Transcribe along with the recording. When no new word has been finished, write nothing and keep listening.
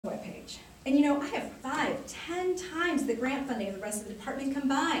And you know, I have 5, 10 times the grant funding of the rest of the department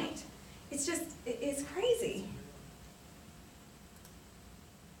combined. It's just, it's crazy.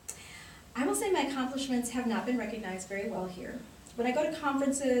 I will say my accomplishments have not been recognized very well here. When I go to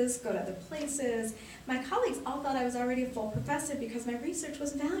conferences, go to other places, my colleagues all thought I was already a full professor because my research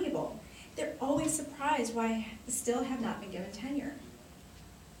was valuable. They're always surprised why I still have not been given tenure.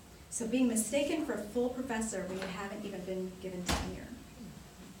 So being mistaken for a full professor when you haven't even been given tenure.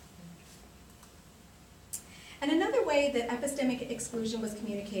 And another way that epistemic exclusion was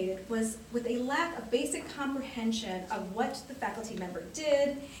communicated was with a lack of basic comprehension of what the faculty member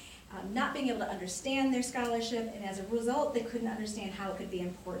did, not being able to understand their scholarship, and as a result, they couldn't understand how it could be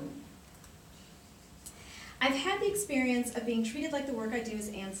important. I've had the experience of being treated like the work I do is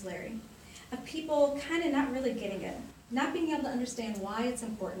ancillary, of people kind of not really getting it, not being able to understand why it's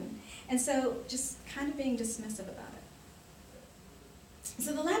important, and so just kind of being dismissive about it.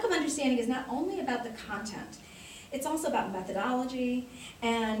 So the lack of understanding is not only about the content, it's also about methodology,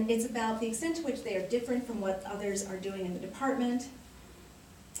 and it's about the extent to which they are different from what others are doing in the department.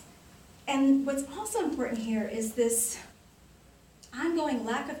 And what's also important here is this ongoing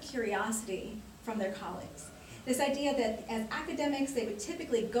lack of curiosity from their colleagues. This idea that as academics, they would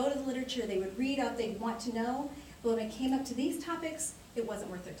typically go to the literature, they would read up, they'd want to know, but when it came up to these topics, it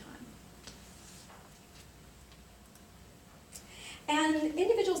wasn't worth their time. And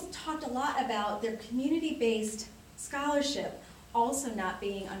individuals talked a lot about their community-based scholarship also not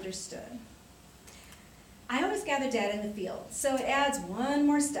being understood. I always gather data in the field, so it adds one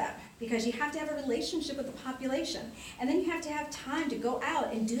more step, because you have to have a relationship with the population, and then you have to have time to go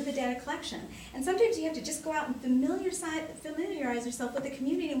out and do the data collection. And sometimes you have to just go out and familiarize yourself with the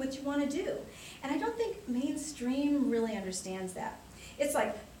community and what you want to do. And I don't think mainstream really understands that. It's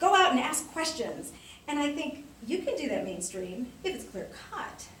like, go out and ask questions. And I think you can do that mainstream if it's clear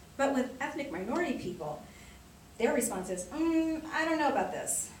cut. But with ethnic minority people, their response is, I don't know about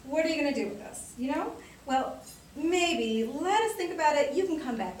this. What are you going to do with this? You know? Well, maybe. Let us think about it. You can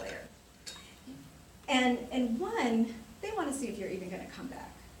come back later. And one, they want to see if you're even going to come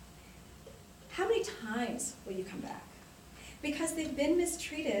back. How many times will you come back? Because they've been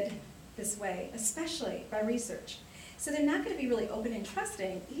mistreated this way, especially by research. So they're not going to be really open and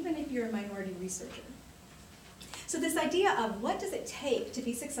trusting, even if you're a minority researcher. So this idea of what does it take to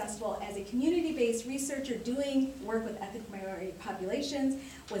be successful as a community-based researcher doing work with ethnic minority populations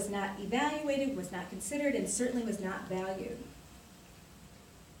was not evaluated, was not considered, and certainly was not valued.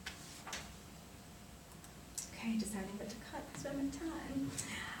 Okay, deciding what to cut because I'm in time.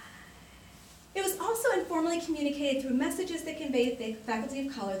 It was also informally communicated through messages that conveyed the faculty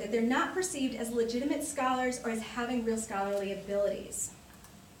of color that they're not perceived as legitimate scholars or as having real scholarly abilities.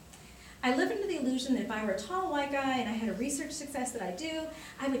 I lived under the illusion that if I were a tall white guy and I had a research success that I do,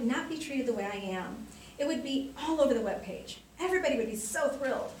 I would not be treated the way I am. It would be all over the webpage. Everybody would be so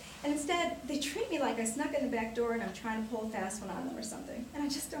thrilled. And instead, they treat me like I snuck in the back door and I'm trying to pull a fast one on them or something. And I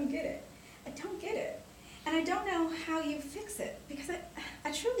just don't get it. I don't get it. And I don't know how you fix it, because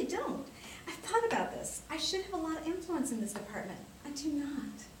I truly don't. I've thought about this. I should have a lot of influence in this department. I do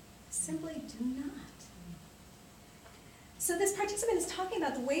not. I simply do not. So this participant is talking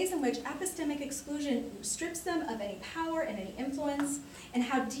about the ways in which epistemic exclusion strips them of any power and any influence, and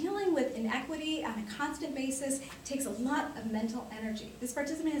how dealing with inequity on a constant basis takes a lot of mental energy. This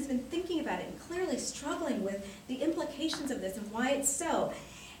participant has been thinking about it and clearly struggling with the implications of this and why it's so.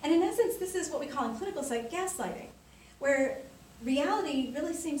 And in essence, this is what we call in clinical psych gaslighting, where reality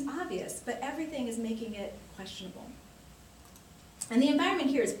really seems obvious, but everything is making it questionable. And the environment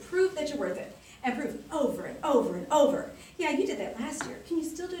here is prove that you're worth it, and prove over and over and over. Yeah, you did that last year. Can you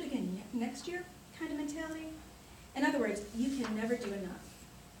still do it again next year? Kind of mentality. In other words, you can never do enough.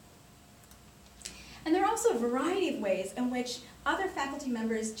 And there are also a variety of ways in which other faculty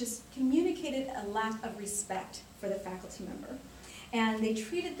members just communicated a lack of respect for the faculty member. And they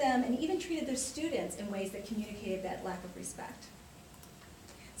treated them, and even treated their students in ways that communicated that lack of respect.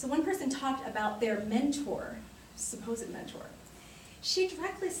 So one person talked about their mentor, supposed mentor. She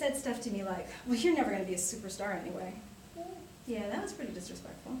directly said stuff to me like, well, you're never going to be a superstar anyway. Yeah, that was pretty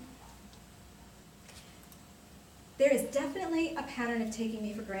disrespectful. There is definitely a pattern of taking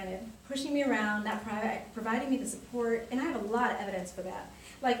me for granted, pushing me around, not providing me the support, and I have a lot of evidence for that.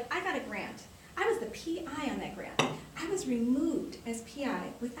 Like, I got a grant. I was the PI on that grant. I was removed as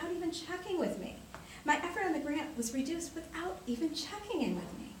PI without even checking with me. My effort on the grant was reduced without even checking in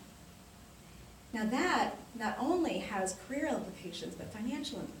with me. Now that not only has career implications, but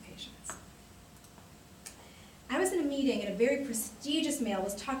financial implications. I was in a meeting and a very prestigious male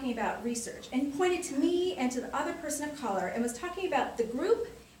was talking about research and pointed to me and to the other person of color and was talking about the group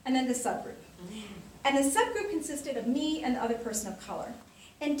and then the subgroup. And the subgroup consisted of me and the other person of color,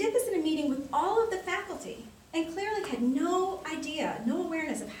 and did this in a meeting with all of the faculty, and clearly had no idea, no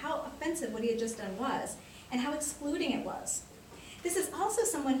awareness of how offensive what he had just done was, and how excluding it was. This is also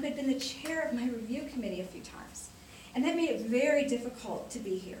someone who had been the chair of my review committee a few times, and that made it very difficult to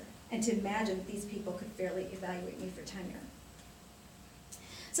be here and to imagine that these people could fairly evaluate me for tenure.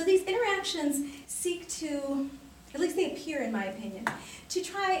 So these interactions seek to, at least they appear in my opinion, to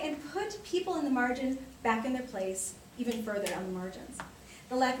try and put people in the margins back in their place, even further on the margins.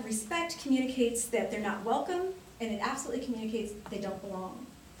 The lack of respect communicates that they're not welcome, and it absolutely communicates they don't belong.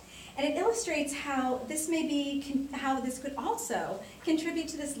 And it illustrates how this may be, how this could also contribute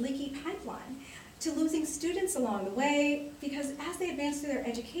to this leaky pipeline, to losing students along the way, because as they advance through their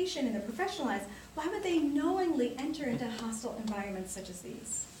education and their professional lives, why would they knowingly enter into hostile environments such as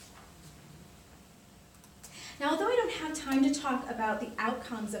these? Now, although I don't have time to talk about the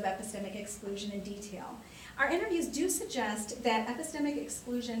outcomes of epistemic exclusion in detail, our interviews do suggest that epistemic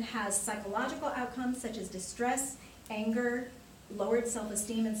exclusion has psychological outcomes such as distress, anger, lowered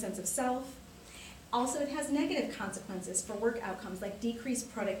self-esteem and sense of self. Also, it has negative consequences for work outcomes like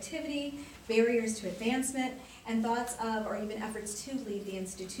decreased productivity, barriers to advancement, and thoughts of or even efforts to leave the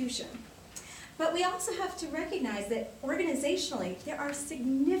institution. But we also have to recognize that organizationally, there are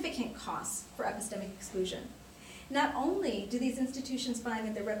significant costs for epistemic exclusion. Not only do these institutions find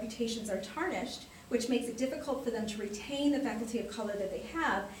that their reputations are tarnished, which makes it difficult for them to retain the faculty of color that they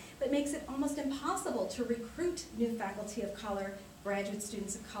have, but makes it almost impossible to recruit new faculty of color, graduate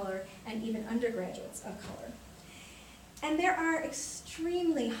students of color, and even undergraduates of color. And there are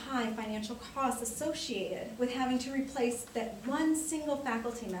extremely high financial costs associated with having to replace that one single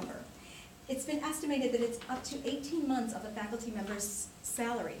faculty member. It's been estimated that it's up to 18 months of a faculty member's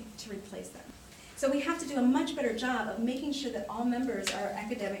salary to replace them. So we have to do a much better job of making sure that all members of our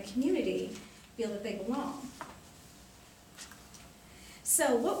academic community feel that they belong.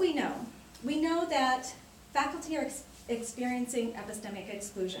 So what we know that faculty are experiencing epistemic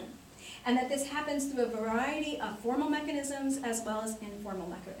exclusion, and that this happens through a variety of formal mechanisms as well as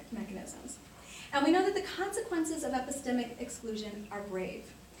informal mechanisms. And we know that the consequences of epistemic exclusion are grave.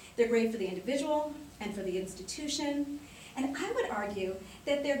 They're grave for the individual and for the institution, and I would argue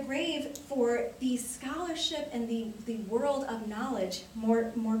that they're grave for the scholarship and the world of knowledge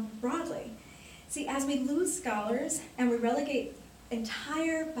more broadly. See, as we lose scholars and we relegate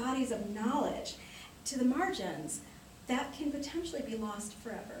entire bodies of knowledge to the margins, that can potentially be lost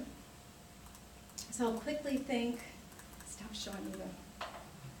forever. So I'll quickly thank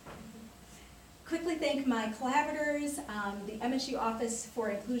my collaborators, the MSU Office for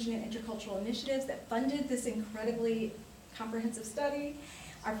Inclusion and Intercultural Initiatives that funded this incredibly comprehensive study,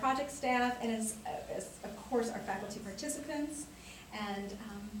 our project staff, and of course our faculty participants. And